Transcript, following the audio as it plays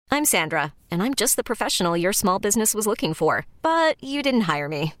I'm Sandra, and I'm just the professional your small business was looking for. But you didn't hire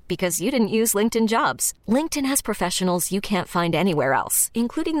me because you didn't use LinkedIn Jobs. LinkedIn has professionals you can't find anywhere else,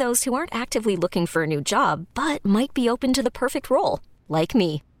 including those who aren't actively looking for a new job, but might be open to the perfect role, like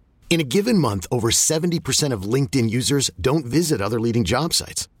me. In a given month, over 70% of LinkedIn users don't visit other leading job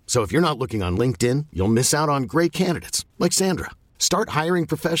sites. So if you're not looking on LinkedIn, you'll miss out on great candidates like Sandra. Start hiring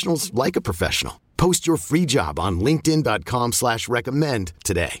professionals like a professional. Post your free job on linkedin.com/recommend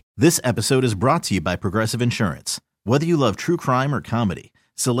today. This episode is brought to you by Progressive Insurance. Whether you love true crime or comedy,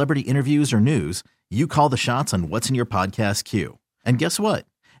 celebrity interviews or news, you call the shots on what's in your podcast queue. And guess what?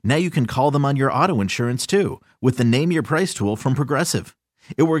 Now you can call them on your auto insurance too with the Name Your Price tool from Progressive.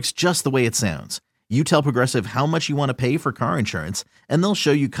 It works just the way it sounds. You tell Progressive how much you want to pay for car insurance, and they'll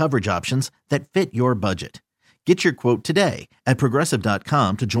show you coverage options that fit your budget. Get your quote today at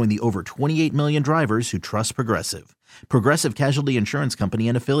Progressive.com to join the over 28 million drivers who trust Progressive. Progressive Casualty Insurance Company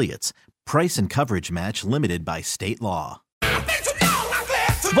and Affiliates. Price and coverage match limited by state law.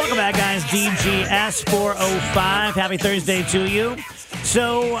 Welcome back, guys. DGS 405. Happy Thursday to you.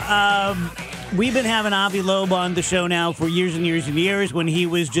 So, we've been having Avi Loeb on the show now for years and years and years when he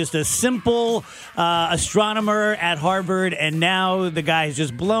was just a simple astronomer at Harvard, and now the guy's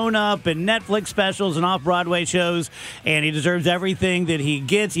just blown up in Netflix specials and off-Broadway shows, and he deserves everything that he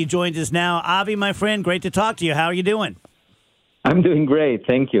gets. He joins us now. Avi, my friend, great to talk to you. How are you doing? I'm doing great,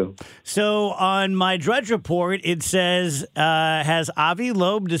 thank you. So on my Drudge Report, it says, has Avi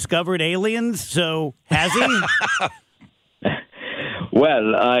Loeb discovered aliens? So has he?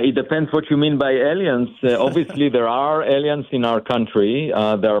 Well, it depends what you mean by aliens. Obviously, there are aliens in our country.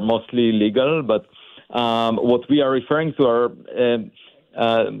 They are mostly legal, but what we are referring to are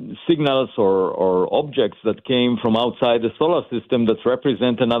signals or objects that came from outside the solar system that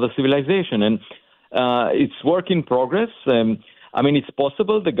represent another civilization. And it's work in progress. I mean, it's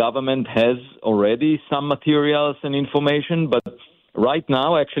possible the government has already some materials and information, but right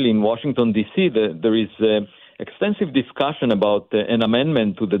now, actually, in Washington, D.C., there is extensive discussion about an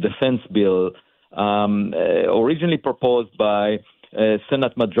amendment to the defense bill originally proposed by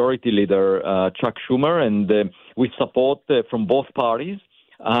Senate Majority Leader Chuck Schumer, and with support from both parties.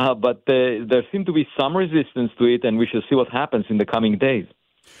 But there seems to be some resistance to it, and we shall see what happens in the coming days.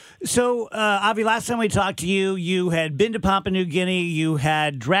 So, Avi, last time we talked to you, you had been to Papua New Guinea, you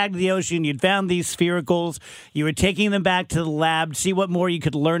had dragged the ocean, you'd found these sphericals, you were taking them back to the lab, see what more you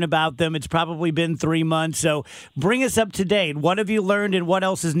could learn about them. It's probably been 3 months, so bring us up to date. What have you learned and what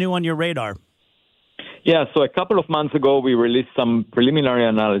else is new on your radar? Yeah, so a couple of months ago, we released some preliminary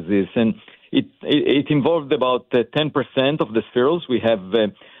analysis, and it involved about 10% of the spherals. We have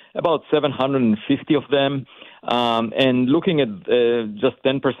about 750 of them. And looking at just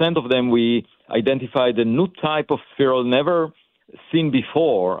 10% of them, we identified a new type of spheral never seen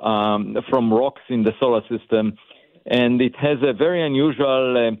before from rocks in the solar system. And it has a very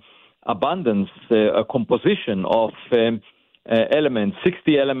unusual abundance, a composition of elements,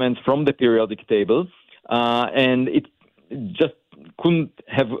 60 elements from the periodic table. And it just couldn't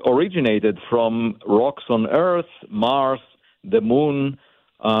have originated from rocks on Earth, Mars, the Moon,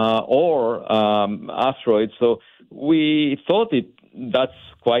 or asteroids. So we thought that's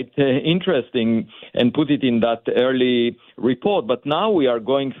quite interesting and put it in that early report. But now we are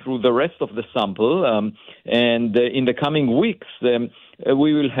going through the rest of the sample, and in the coming weeks,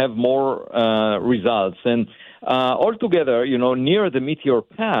 we will have more results. And altogether, near the meteor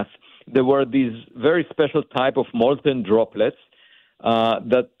path, there were these very special type of molten droplets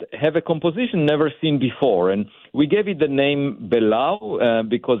that have a composition never seen before. And we gave it the name Belau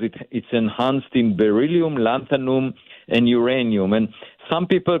because it's enhanced in beryllium, lanthanum, and uranium. And some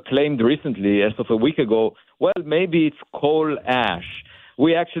people claimed recently, as of a week ago, well, maybe it's coal ash.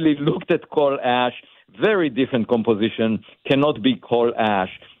 We actually looked at coal ash, very different composition, cannot be coal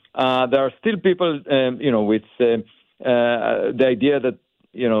ash. There are still people, with the idea that,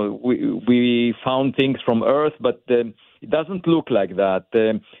 we found things from Earth, but it doesn't look like that.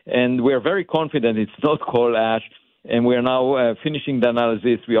 And we're very confident it's not coal ash. And we're now finishing the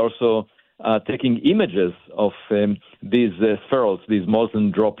analysis. We also taking images of these spherals, these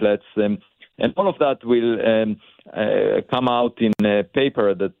molten droplets. And all of that will come out in a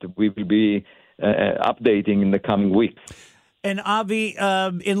paper that we will be updating in the coming weeks. And Avi,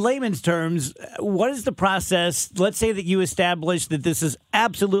 in layman's terms, what is the process? Let's say that you establish that this is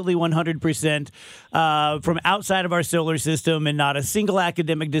absolutely 100% from outside of our solar system and not a single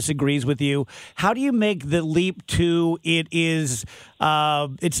academic disagrees with you. How do you make the leap to it's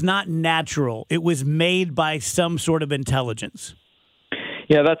not natural, it was made by some sort of intelligence?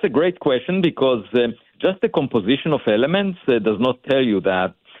 Yeah, that's a great question because just the composition of elements does not tell you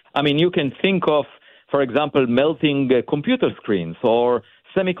that. I mean, you can think of, for example, melting computer screens or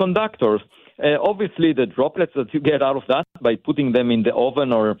semiconductors. Obviously, the droplets that you get out of that by putting them in the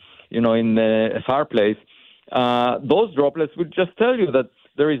oven or, in a fireplace, those droplets will just tell you that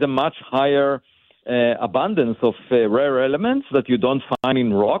there is a much higher abundance of rare elements that you don't find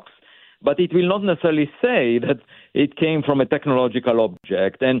in rocks, but it will not necessarily say that it came from a technological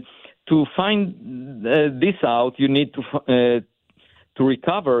object. And to find this out, you need to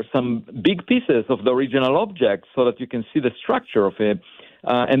recover some big pieces of the original object so that you can see the structure of it.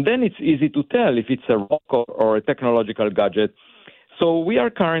 And then it's easy to tell if it's a rock or a technological gadget. So we are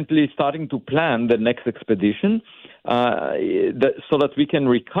currently starting to plan the next expedition so that we can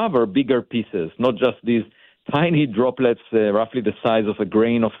recover bigger pieces, not just these tiny droplets, roughly the size of a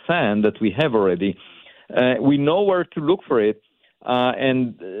grain of sand that we have already. We know where to look for it.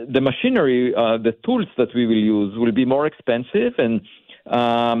 And the machinery, the tools that we will use will be more expensive, and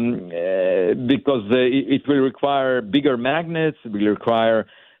because it will require bigger magnets, it will require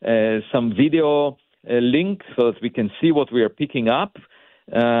some video link so that we can see what we are picking up,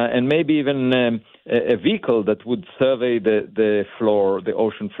 and maybe even a vehicle that would survey the floor, the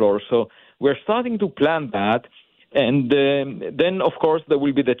ocean floor. So we're starting to plan that, and then, of course, there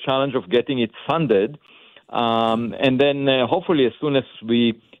will be the challenge of getting it funded. And then hopefully as soon as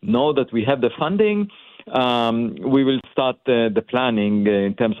we know that we have the funding, we will start the planning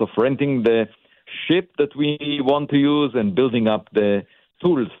in terms of renting the ship that we want to use and building up the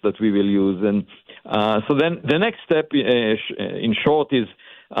tools that we will use. And so then the next step, in short, is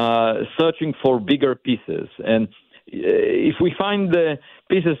searching for bigger pieces. And if we find the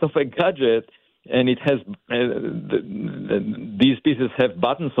pieces of a gadget and it has these pieces have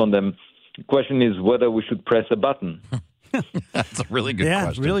buttons on them, the question is whether we should press a button. That's a really good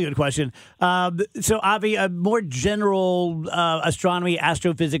question. Yeah, really good question. So, Avi, a more general astronomy,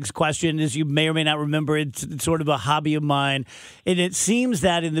 astrophysics question, as you may or may not remember, it's sort of a hobby of mine. And it seems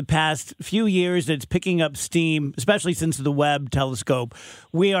that in the past few years, it's picking up steam, especially since the Webb telescope.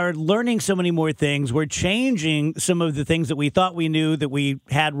 We are learning so many more things. We're changing some of the things that we thought we knew that we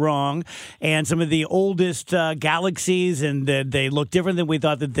had wrong. And some of the oldest galaxies, and they look different than we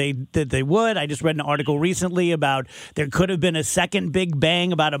thought that they would. I just read an article recently about there could have been a second Big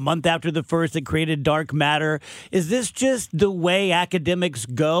Bang about a month after the first that created dark matter. Is this just the way academics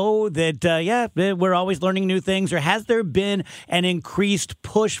go, that, we're always learning new things, or has there been an increased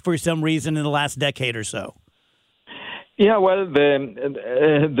push for some reason in the last decade or so? Yeah, well,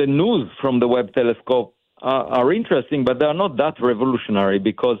 the news from the Webb telescope are interesting, but they are not that revolutionary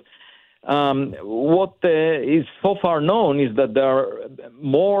because what is so far known is that there are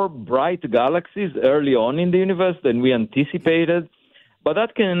more bright galaxies early on in the universe than we anticipated, but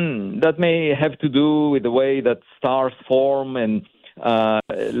that may have to do with the way that stars form and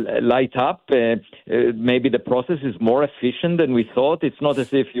light up. Maybe the process is more efficient than we thought. It's not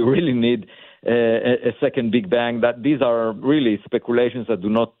as if you really need a second Big Bang. That these are really speculations that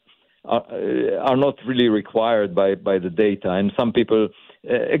are not really required by the data, and some people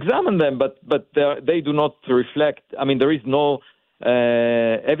examine them, but they do not reflect. I mean, there is no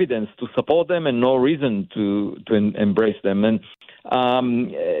evidence to support them and no reason to embrace them. And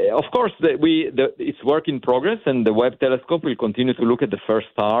of course, it's work in progress, and the Webb telescope will continue to look at the first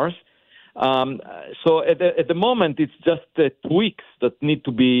stars. So at the moment, it's just tweaks that need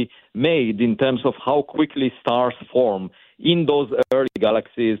to be made in terms of how quickly stars form in those early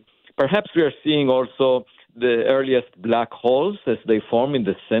galaxies. Perhaps we are seeing also the earliest black holes as they form in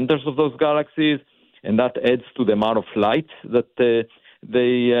the centers of those galaxies, and that adds to the amount of light that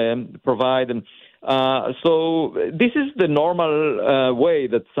they provide. And so this is the normal way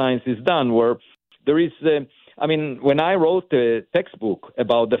that science is done, where there is, when I wrote a textbook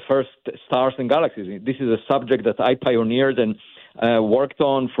about the first stars and galaxies, this is a subject that I pioneered and worked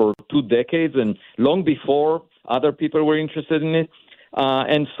on for 2 decades, and long before other people were interested in it.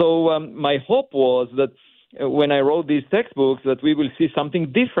 And so my hope was that when I wrote these textbooks, that we will see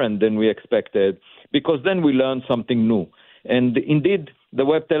something different than we expected, because then we learn something new. And indeed, the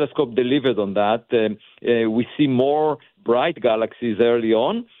Webb telescope delivered on that. We see more bright galaxies early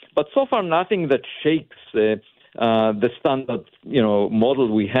on, but so far nothing that shakes the standard,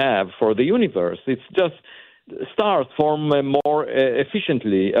 model we have for the universe. It's just stars form more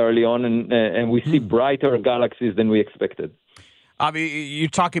efficiently early on, and we see brighter galaxies than we expected. Avi, you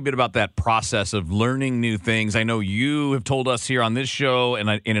talk a bit about that process of learning new things. I know you have told us here on this show,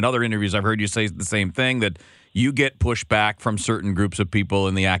 and in other interviews I've heard you say the same thing, that you get pushback from certain groups of people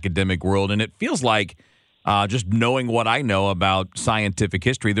in the academic world, and it feels like, just knowing what I know about scientific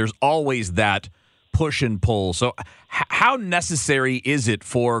history, there's always that push and pull. So how necessary is it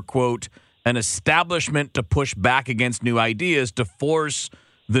for, quote, an establishment to push back against new ideas, to force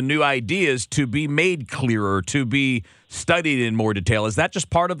the new ideas to be made clearer, to be studied in more detail? Is that just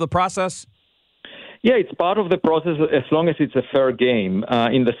part of the process? Yeah, it's part of the process as long as it's a fair game,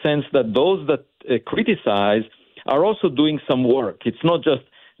 in the sense that those that criticize are also doing some work. It's not just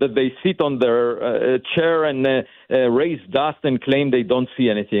that they sit on their chair and raise dust and claim they don't see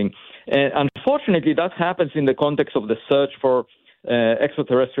anything. Unfortunately, that happens in the context of the search for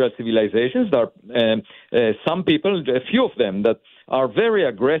extraterrestrial civilizations. There are some people, a few of them, that are very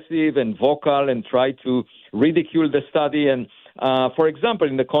aggressive and vocal and try to ridicule the study. And for example,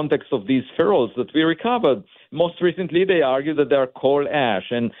 in the context of these spherules that we recovered, most recently they argue that they are coal ash.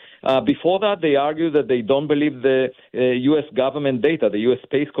 And before that, they argue that they don't believe the U.S. government data, the U.S.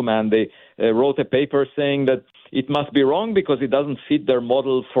 Space Command. They wrote a paper saying that it must be wrong because it doesn't fit their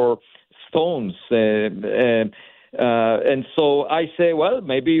model for stones. And so I say, well,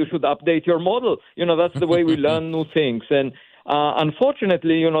 maybe you should update your model. That's the way we learn new things. And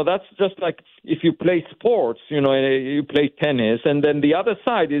unfortunately, that's just like if you play sports, you play tennis, and then the other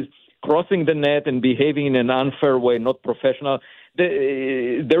side is crossing the net and behaving in an unfair way, not professional.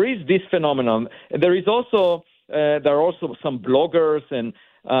 There is this phenomenon. There are also some bloggers and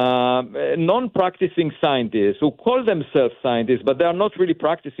non-practicing scientists who call themselves scientists, but they are not really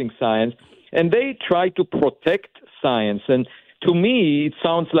practicing science, and they try to protect science. And to me, it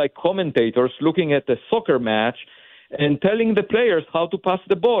sounds like commentators looking at a soccer match and telling the players how to pass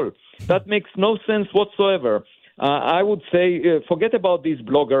the ball. That makes no sense whatsoever. I would say forget about these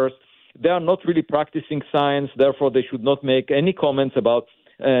bloggers. They are not really practicing science, therefore they should not make any comments about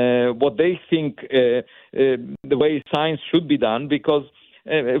what they think the way science should be done, because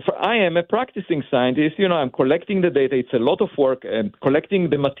I am a practicing scientist. I'm collecting the data. It's a lot of work, collecting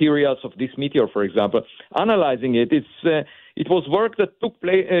the materials of this meteor, for example, analyzing it. It was work that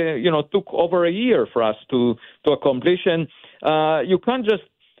took over a year for us to accomplish, and you can't just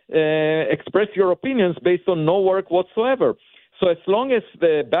express your opinions based on no work whatsoever. So as long as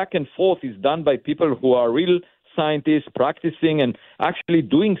the back and forth is done by people who are real scientists practicing and actually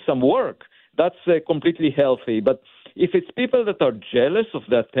doing some work, that's completely healthy. But if it's people that are jealous of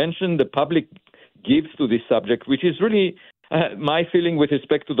the attention the public gives to this subject, which is really my feeling with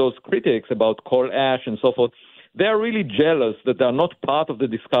respect to those critics about coal ash and so forth, they are really jealous that they are not part of the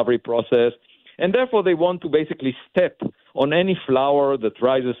discovery process, and therefore they want to basically step on any flower that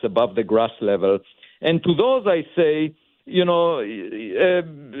rises above the grass level. And to those I say, we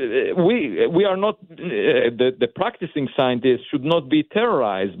are not, the practicing scientists should not be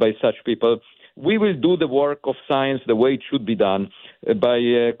terrorized by such people. We will do the work of science the way it should be done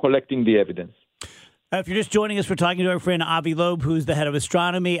by collecting the evidence. If you're just joining us, we're talking to our friend Avi Loeb, who's the head of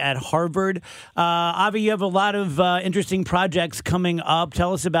astronomy at Harvard. Avi, you have a lot of interesting projects coming up.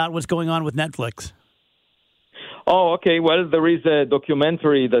 Tell us about what's going on with Netflix. Oh, okay. Well, there is a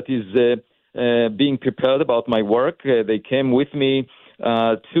documentary that is being prepared about my work. They came with me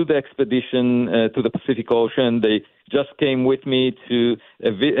to the expedition to the Pacific Ocean. They just came with me to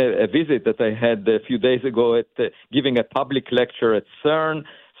a visit that I had a few days ago at giving a public lecture at CERN.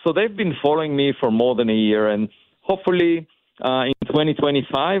 So they've been following me for more than a year, and hopefully in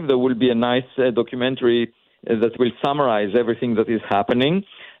 2025 there will be a nice documentary that will summarize everything that is happening.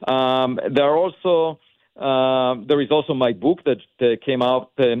 There is also my book that came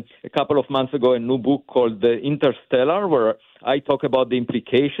out a couple of months ago, a new book called Interstellar, where I talk about the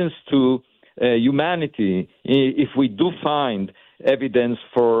implications to humanity if we do find evidence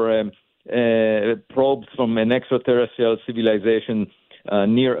for probes from an extraterrestrial civilization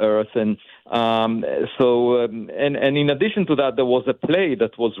near Earth. And in addition to that, there was a play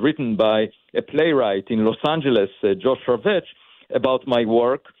that was written by a playwright in Los Angeles, Josh Ravech, about my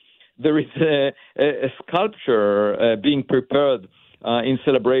work. There is a sculpture being prepared in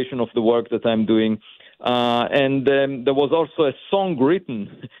celebration of the work that I'm doing. And there was also a song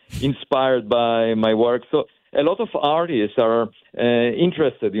written inspired by my work. So a lot of artists are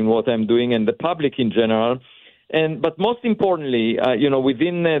interested in what I'm doing, and the public in general. But most importantly,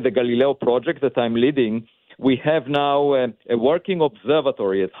 within the Galileo project that I'm leading, we have now a working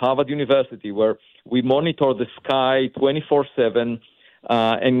observatory at Harvard University where we monitor the sky 24/7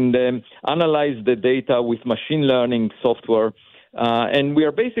 and analyze the data with machine learning software. And we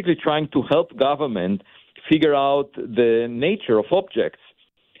are basically trying to help government figure out the nature of objects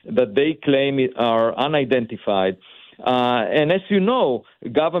that they claim are unidentified. And as you know,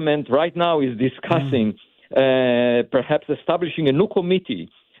 government right now is discussing perhaps establishing a new committee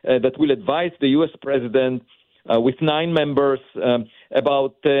that will advise the U.S. president with 9 members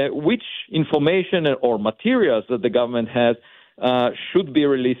about which information or materials that the government has should be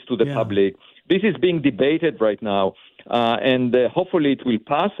released to the public. This is being debated right now, and hopefully it will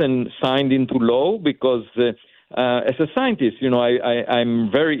pass and signed into law because as a scientist,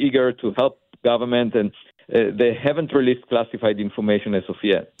 I'm very eager to help government, and they haven't released classified information as of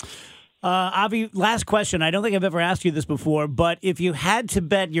yet. Avi, last question. I don't think I've ever asked you this before, but if you had to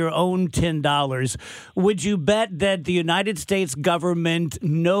bet your own $10, would you bet that the United States government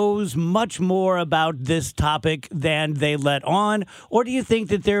knows much more about this topic than they let on? Or do you think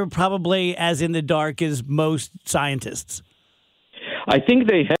that they're probably as in the dark as most scientists? I think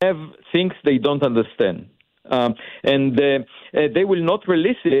they have things they don't understand. And they will not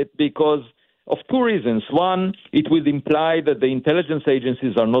release it because of 2 reasons. One, it would imply that the intelligence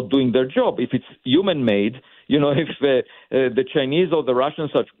agencies are not doing their job. If it's human-made, if the Chinese or the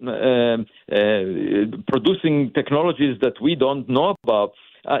Russians are producing technologies that we don't know about,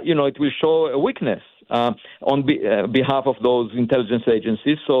 it will show a weakness on behalf of those intelligence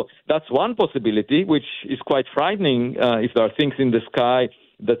agencies. So that's one possibility, which is quite frightening if there are things in the sky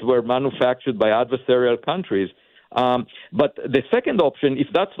that were manufactured by adversarial countries. But the second option, if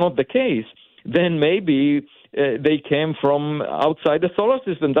that's not the case, then maybe they came from outside the solar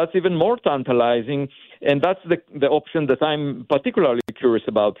system. That's even more tantalizing, and that's the option that I'm particularly curious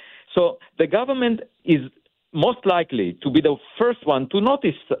about. So the government is most likely to be the first one to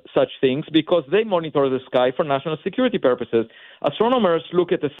notice such things because they monitor the sky for national security purposes. Astronomers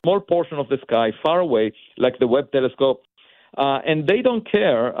look at a small portion of the sky far away, like the Webb telescope, and they don't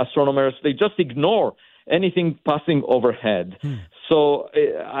care, astronomers. They just ignore anything passing overhead. So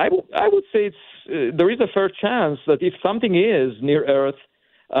I would say there is a fair chance that if something is near Earth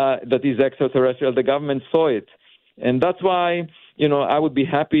that is extraterrestrial, the government saw it. And that's why, I would be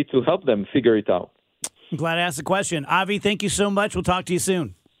happy to help them figure it out. I'm glad I asked the question. Avi, thank you so much. We'll talk to you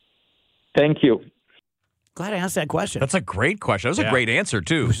soon. Thank you. Glad I asked that question. That's a great question. That was a great answer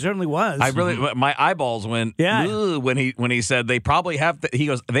too. It certainly was. I really, my eyeballs went when he said they probably have. He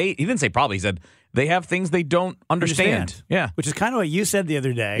goes, he didn't say probably. He said they have things they don't understand. Yeah, which is kind of what you said the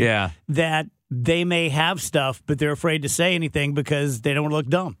other day. Yeah, that they may have stuff, but they're afraid to say anything because they don't want to look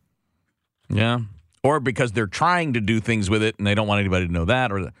dumb. Yeah, or because they're trying to do things with it and they don't want anybody to know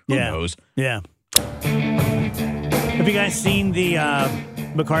that, or who knows? Yeah. Have you guys seen the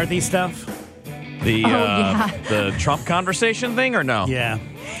McCarthy stuff? The Trump conversation thing, or no? Yeah.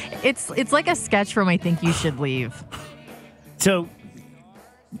 It's like a sketch from I Think You Should Leave. So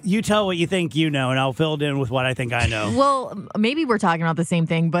you tell what you think you know, and I'll fill it in with what I think I know. Well, maybe we're talking about the same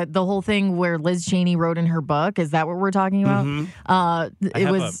thing, but the whole thing where Liz Cheney wrote in her book, is that what we're talking about?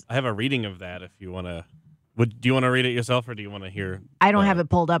 Mm-hmm. I have a reading of that if you want to. Do you want to read it yourself, or do you want to hear? I don't have it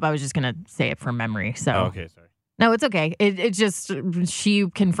pulled up. I was just going to say it from memory. So. Oh, okay, sorry. No, it's okay. It just, she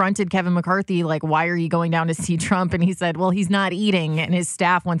confronted Kevin McCarthy, like, why are you going down to see Trump? And he said, well, he's not eating, and his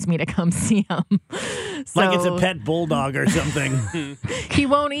staff wants me to come see him. So, like it's a pet bulldog or something. He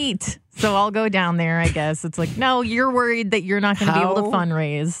won't eat, so I'll go down there, I guess. It's like, no, you're worried that you're not going to be able to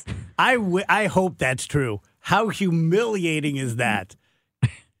fundraise. I hope that's true. How humiliating is that?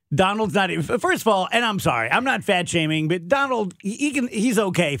 Donald's not even, first of all, and I'm sorry, I'm not fat shaming, but Donald, he's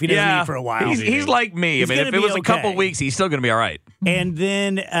okay if he doesn't eat for a while. He's like me. If it was a couple weeks, he's still going to be all right. And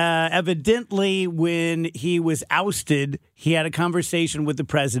then evidently when he was ousted, he had a conversation with the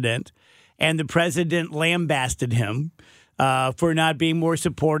president, and the president lambasted him for not being more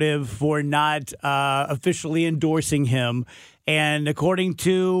supportive, for not officially endorsing him. And according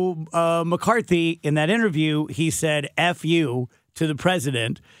to McCarthy in that interview, he said, F you to the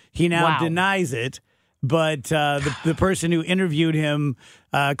president. He now denies it, but the person who interviewed him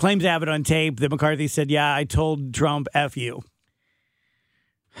claims to have it on tape that McCarthy said, yeah, I told Trump, F you.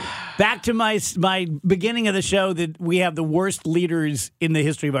 Back to my beginning of the show that we have the worst leaders in the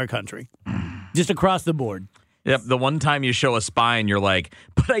history of our country, just across the board. Yep, the one time you show a spine, you're like,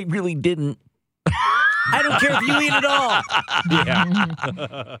 but I really didn't. I don't care if you eat at all.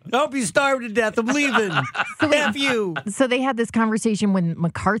 Yeah. I hope you starve to death. I'm leaving. F you. So they had this conversation when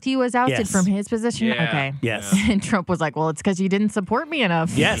McCarthy was ousted from his position? Yeah. Okay. Yes. And Trump was like, well, it's because you didn't support me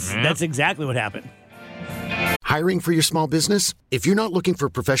enough. Yes, that's exactly what happened. Hiring for your small business? If you're not looking for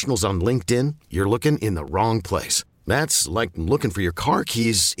professionals on LinkedIn, you're looking in the wrong place. That's like looking for your car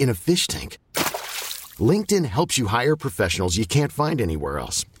keys in a fish tank. LinkedIn helps you hire professionals you can't find anywhere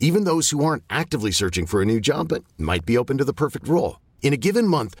else, even those who aren't actively searching for a new job but might be open to the perfect role. In a given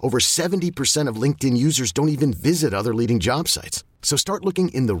month, over 70% of LinkedIn users don't even visit other leading job sites. So start looking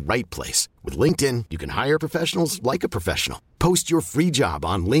in the right place. With LinkedIn, you can hire professionals like a professional. Post your free job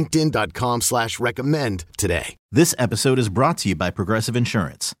on linkedin.com/recommend today. This episode is brought to you by Progressive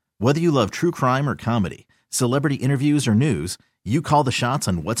Insurance. Whether you love true crime or comedy, celebrity interviews or news, you call the shots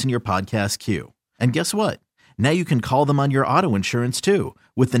on what's in your podcast queue. And guess what? Now you can call them on your auto insurance too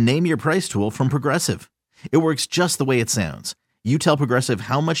with the Name Your Price tool from Progressive. It works just the way it sounds. You tell Progressive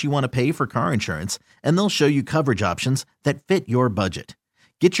how much you want to pay for car insurance, and they'll show you coverage options that fit your budget.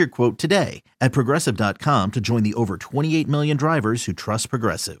 Get your quote today at Progressive.com to join the over 28 million drivers who trust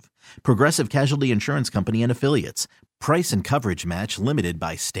Progressive. Progressive Casualty Insurance Company and Affiliates. Price and coverage match limited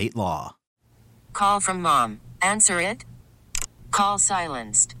by state law. Call from mom. Answer it. Call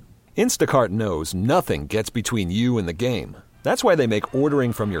silenced. Instacart knows nothing gets between you and the game. That's why they make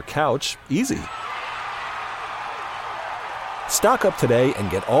ordering from your couch easy. Stock up today and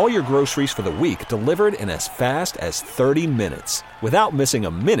get all your groceries for the week delivered in as fast as 30 minutes without missing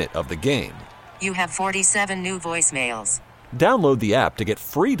a minute of the game. You have 47 new voicemails. Download the app to get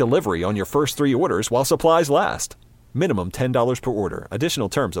free delivery on your first 3 orders while supplies last. Minimum $10 per order. Additional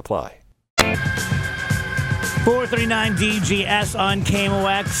terms apply. 439 DGS on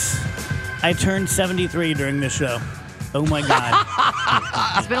KMOX. I turned 73 during this show. Oh, my God.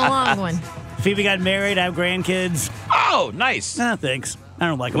 It's been a long one. Phoebe got married. I have grandkids. Oh, nice. Thanks. I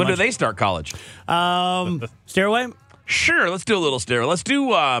don't like them When much. do they start college? Stairway? Sure, let's do a little stairway. Let's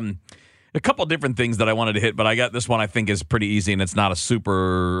do a couple different things that I wanted to hit, but I got this one I think is pretty easy, and it's not a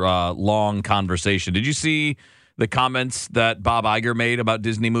super long conversation. Did you see the comments that Bob Iger made about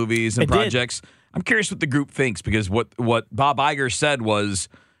Disney movies and projects? I'm curious what the group thinks, because what Bob Iger said was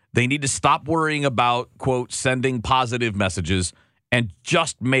they need to stop worrying about, quote, sending positive messages and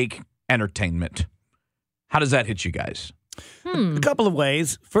just make entertainment. How does that hit you guys? A couple of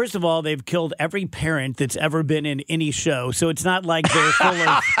ways. First of all, they've killed every parent that's ever been in any show, so it's not like they're full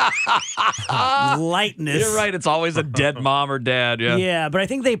of lightness. You're right. It's always a dead mom or dad. Yeah. Yeah, but I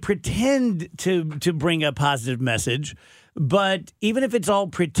think they pretend to bring a positive message. But even if it's all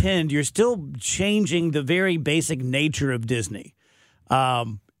pretend, you're still changing the very basic nature of Disney.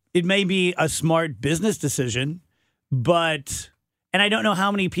 It may be a smart business decision, but... And I don't know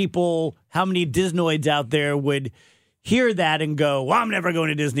how many Disnoids out there would hear that and go, well, I'm never going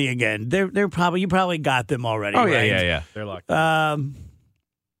to Disney again. You probably got them already. Oh, right? yeah. They're locked.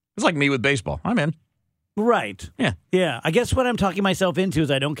 It's like me with baseball. I'm in. Right. Yeah. I guess what I'm talking myself into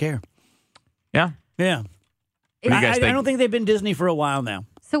is I don't care. Yeah. Yeah. What do you guys think? I don't think they've been Disney for a while now.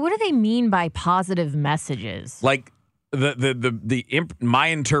 So what do they mean by positive messages? Like my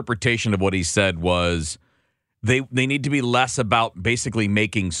interpretation of what he said was they need to be less about basically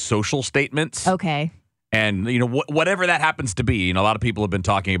making social statements. Okay. And, whatever that happens to be. A lot of people have been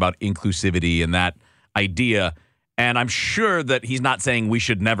talking about inclusivity and that idea. And I'm sure that he's not saying we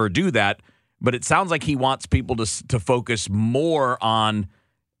should never do that, but it sounds like he wants people to focus more on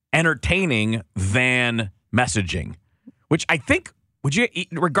entertaining than messaging, which I think,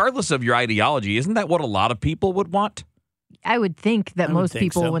 regardless of your ideology, isn't that what a lot of people would want? I would think that most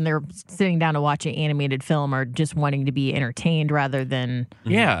people, so. when they're sitting down to watch an animated film, are just wanting to be entertained rather than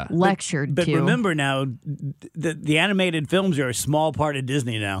lectured but to. But remember now, the animated films are a small part of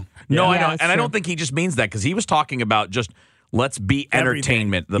Disney now. No, I know. And I don't think he just means that, because he was talking about just let's be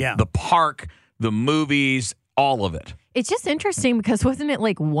entertainment. The park, the movies, all of it. It's just interesting because wasn't it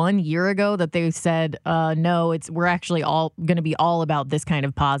like 1 year ago that they said, no, we're actually all going to be all about this kind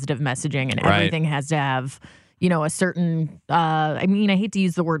of positive messaging, and everything has to have... a certain, I hate to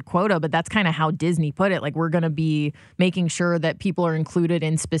use the word quota, but that's kind of how Disney put it. Like, we're going to be making sure that people are included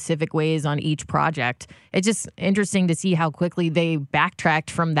in specific ways on each project. It's just interesting to see how quickly they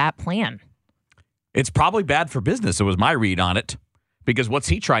backtracked from that plan. It's probably bad for business. It was my read on it. Because what's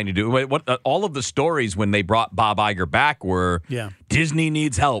he trying to do? All of the stories when they brought Bob Iger back were Disney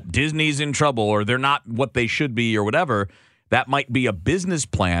needs help, Disney's in trouble, or they're not what they should be, or whatever. That might be a business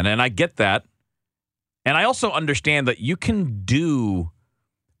plan, and I get that. And I also understand that you can do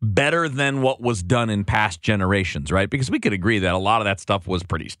better than what was done in past generations, right? Because we could agree that a lot of that stuff was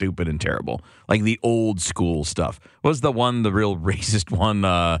pretty stupid and terrible. Like the old school stuff. What was the real racist one,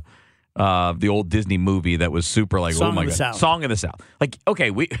 the old Disney movie that was super like, Song oh my of the God. South. Song of the South. Like,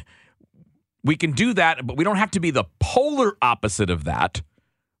 okay, we can do that, but we don't have to be the polar opposite of that.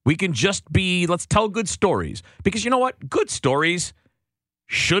 We can just let's tell good stories. Because you know what? Good stories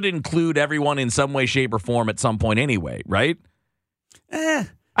should include everyone in some way, shape, or form at some point anyway, right? I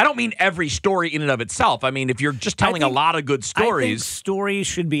don't mean every story in and of itself. I mean, if you're just telling a lot of good stories. I think stories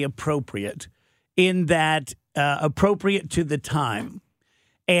should be appropriate in that appropriate to the time.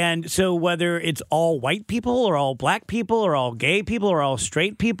 And so whether it's all white people or all black people or all gay people or all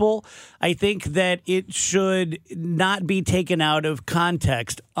straight people, I think that it should not be taken out of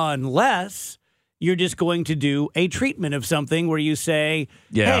context unless you're just going to do a treatment of something where you say,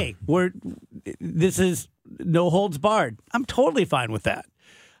 hey, this is no holds barred. I'm totally fine with that.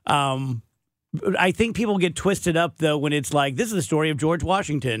 I think people get twisted up, though, when it's like, this is the story of George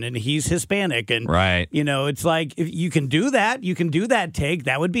Washington, and he's Hispanic. And, it's like, if you can do that. You can do that take.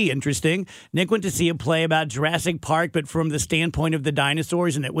 That would be interesting. Nick went to see a play about Jurassic Park, but from the standpoint of the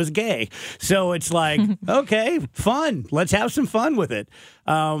dinosaurs, and it was gay. So it's like, okay, fun. Let's have some fun with it.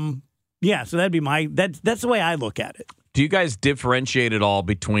 So that'd be that's the way I look at it. Do you guys differentiate at all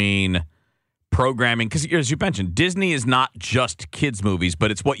between programming? Because as you mentioned, Disney is not just kids' movies,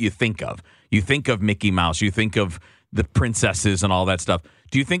 but it's what you think of. You think of Mickey Mouse. You think of the princesses and all that stuff.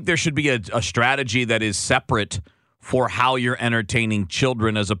 Do you think there should be a strategy that is separate for how you're entertaining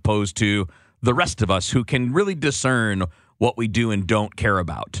children as opposed to the rest of us who can really discern what we do and don't care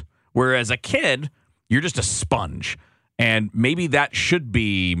about? Whereas a kid, you're just a sponge. And maybe that should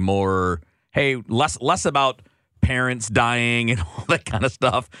be more, less about parents dying and all that kind of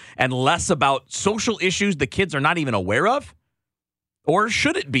stuff, and less about social issues the kids are not even aware of? Or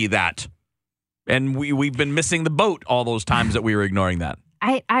should it be that? And we've been missing the boat all those times that we were ignoring that.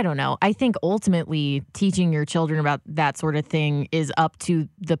 I don't know. I think ultimately teaching your children about that sort of thing is up to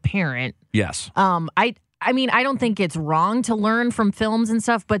the parent. Yes. I mean, I don't think it's wrong to learn from films and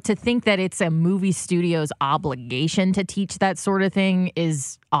stuff, but to think that it's a movie studio's obligation to teach that sort of thing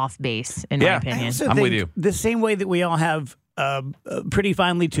is off base, in my opinion. I'm with you. The same way that we all have a pretty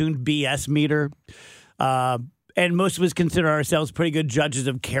finely tuned BS meter, and most of us consider ourselves pretty good judges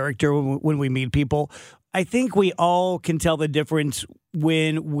of character when we meet people, I think we all can tell the difference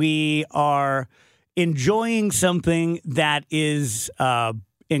when we are enjoying something that is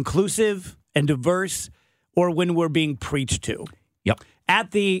inclusive and diverse, or when we're being preached to. Yep.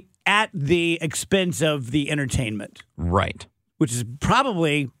 At the expense of the entertainment. Right. Which is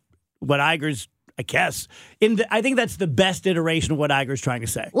probably what Iger's, I guess, I think that's the best iteration of what Iger's trying to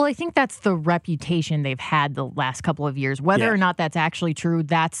say. Well, I think that's the reputation they've had the last couple of years. Whether or not that's actually true,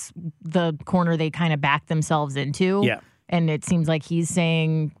 that's the corner they kind of back themselves into. Yeah. And it seems like he's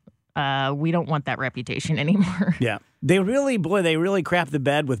saying, we don't want that reputation anymore. Yeah. They really crapped the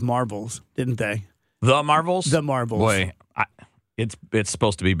bed with Marvels, didn't they? The Marvels? The Marvels. Boy, it's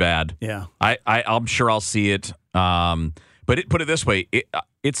supposed to be bad. Yeah. I'm sure I'll see it. But put it this way,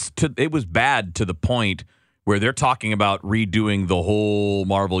 it was bad to the point where they're talking about redoing the whole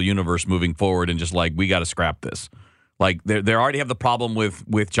Marvel universe moving forward, and just like, we got to scrap this. Like, they already have the problem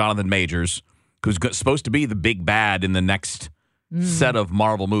with Jonathan Majors, who's supposed to be the big bad in the next set of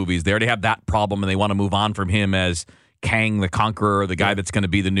Marvel movies. They already have that problem, and they want to move on from him as Kang the Conqueror, the guy that's going to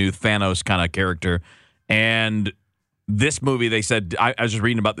be the new Thanos kind of character. And this movie, they said, I was just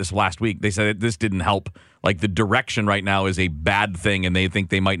reading about this last week, they said this didn't help. Like, the direction right now is a bad thing, and they think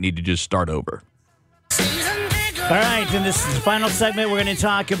they might need to just start over. All right, in this final segment, we're going to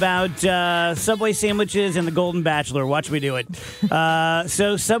talk about Subway sandwiches and the Golden Bachelor. Watch me do it.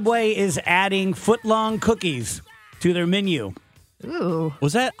 So Subway is adding foot-long cookies to their menu. Ooh.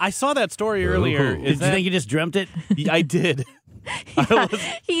 Was that? I saw that story earlier. Did you think you just dreamt it? I did.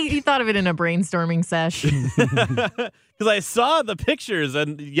 He thought of it in a brainstorming sesh. Because I saw the pictures,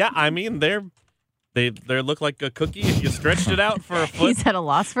 and I mean, they look like a cookie if you stretched it out for a foot. He's at a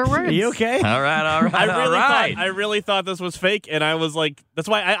loss for words. Are you okay? All right. I really thought this was fake, and I was like, that's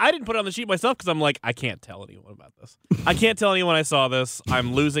why I didn't put it on the sheet myself, because I'm like, I can't tell anyone about this. I can't tell anyone I saw this.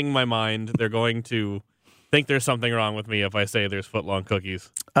 I'm losing my mind. They're going to think there's something wrong with me if I say there's foot-long cookies.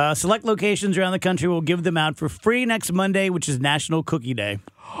 Select locations around the country will give them out for free next Monday, which is National Cookie Day.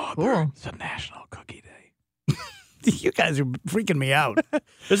 Cool. It's a National Cookie Day. You guys are freaking me out.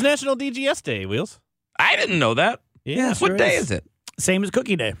 There's National DGS Day, Wheels. I didn't know that. Yeah, what day is it? Same as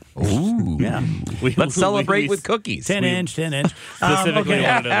Cookie Day. Ooh. Yeah. Let's celebrate with cookies. 10-inch. Specifically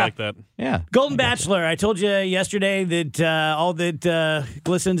wanted it like that. Yeah. Golden Bachelor. I told you yesterday that all that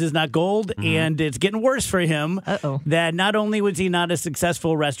glistens is not gold, and it's getting worse for him. Uh-oh. That not only was he not a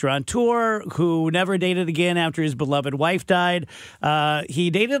successful restaurateur who never dated again after his beloved wife died, he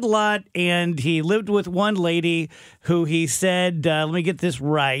dated a lot, and he lived with one lady who he said, let me get this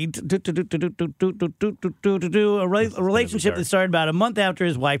right, a relationship that started about a month after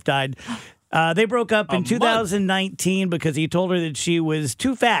his wife died. They broke up in 2019 because he told her that she was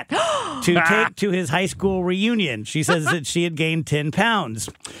too fat. to take to his high school reunion. She says that she had gained 10 pounds.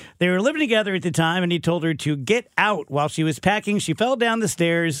 They were living together at the time, and he told her to get out. While she was packing, she fell down the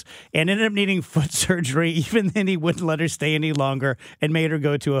stairs and ended up needing foot surgery. Even then, he wouldn't let her stay any longer and made her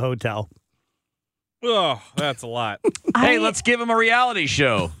go to a hotel. Oh, that's a lot. Hey, let's give him a reality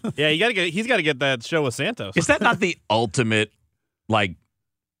show. Yeah, he's got to get that show with Santos. Is that not the ultimate, like,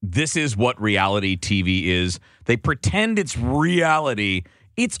 this is what reality TV is? They pretend it's reality.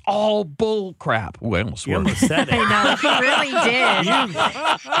 It's all bull crap. Oh, I almost You swore. almost said it. I know, he really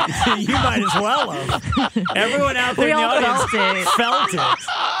did. You might as well have. Everyone out there We in the all audience felt it.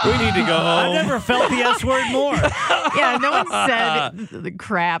 We need to go I've home. never felt the S word more. Yeah, no one said the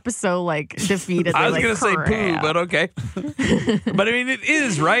crap so like defeatedly. I was like, going to say poo, crap. but okay. But I mean, it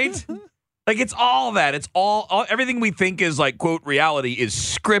is, right? Like, it's all that. It's all everything we think is like, quote, reality is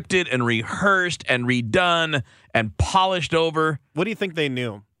scripted and rehearsed and redone and polished over. What do you think they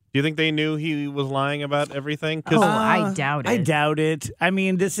knew? Do you think they knew he was lying about everything? Oh, I doubt it. I doubt it. I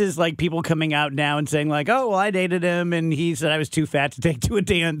mean, this is like people coming out now and saying like, oh, well, I dated him and he said I was too fat to take to a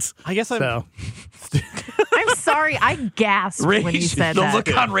dance. I guess I'm sorry. I gasped when you said the that.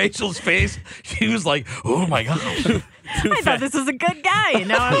 look on Rachel's face, she was like, oh, my God. I thought this was a good guy. And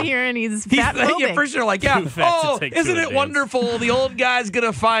now I'm hearing he's fat phobic. At first you're like, yeah, oh, isn't it wonderful? The old guy's going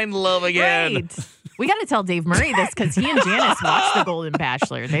to find love again. Right. We got to tell Dave Murray this because he and Janice watch The Golden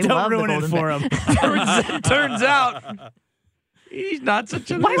Bachelor. They Don't love The ruin Golden it for him. Turns out he's not such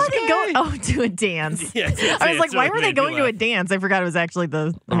a Why nice were they guy. going to a dance? Yeah, I was like, why were they going to a dance? I forgot it was actually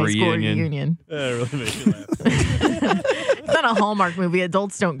the high school reunion. That really makes me laugh. It's not a Hallmark movie.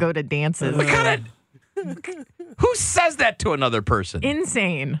 Adults don't go to dances. Who says that to another person?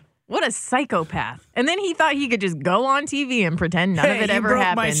 Insane. What a psychopath. And then he thought he could just go on TV and pretend none of it ever broke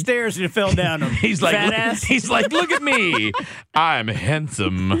happened. my stairs and it fell down them. He's like, fat ass. he's like, look at me. I'm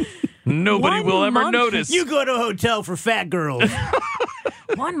handsome. Nobody will ever month- notice. You go to a hotel for fat girls.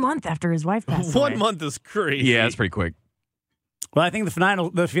 1 month after his wife passed away. 1 month is crazy. Yeah, it's pretty quick. Well, I think the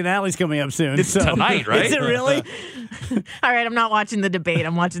finale's coming up soon. It's tonight, right? Is it really? All right, I'm not watching the debate.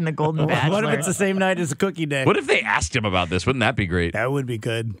 I'm watching The Golden Bachelor. What if it's the same night as a cookie day? What if they asked him about this? Wouldn't that be great? That would be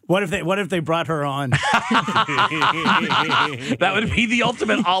good. What if they brought her on? That would be the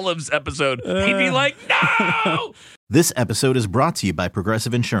ultimate Olives episode. He'd be like, no! This episode is brought to you by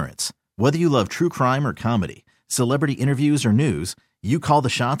Progressive Insurance. Whether you love true crime or comedy, celebrity interviews or news, you call the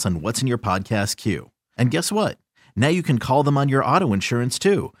shots on what's in your podcast queue. And guess what? Now you can call them on your auto insurance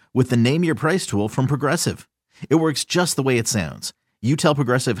too with the Name Your Price tool from Progressive. It works just the way it sounds. You tell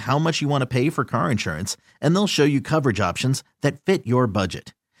Progressive how much you want to pay for car insurance, and they'll show you coverage options that fit your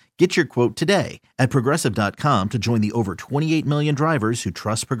budget. Get your quote today at Progressive.com to join the over 28 million drivers who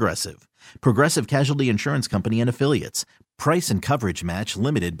trust Progressive. Progressive Casualty Insurance Company and Affiliates. Price and coverage match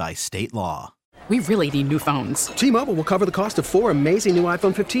limited by state law. We really need new phones. T-Mobile will cover the cost of 4 amazing new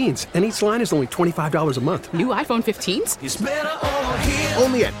iPhone 15s, and each line is only $25 a month. New iPhone 15s? It's better over here.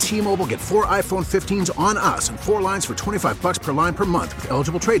 Only at T-Mobile, get 4 iPhone 15s on us and 4 lines for $25 per line per month with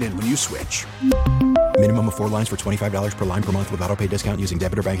eligible trade-in when you switch. Minimum of 4 lines for $25 per line per month with autopay discount using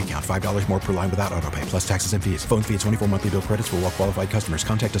debit or bank account. $5 more per line without autopay, plus taxes and fees. Phone fee at 24 monthly bill credits for well-qualified customers.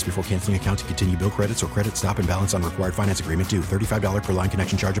 Contact us before canceling account to continue bill credits or credit stop and balance on required finance agreement due. $35 per line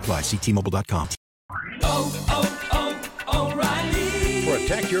connection charge applies. See T-Mobile.com. O'Reilly.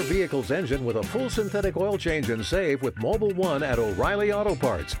 Protect your vehicle's engine with a full synthetic oil change and save with Mobile One at O'Reilly Auto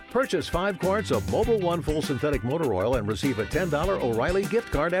Parts. Purchase 5 quarts of Mobile One full synthetic motor oil and receive a $10 O'Reilly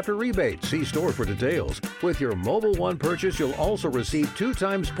gift card after rebate. See store for details. With your Mobile One purchase, you'll also receive 2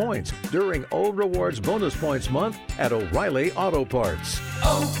 times points during O Rewards Bonus Points Month at O'Reilly Auto Parts.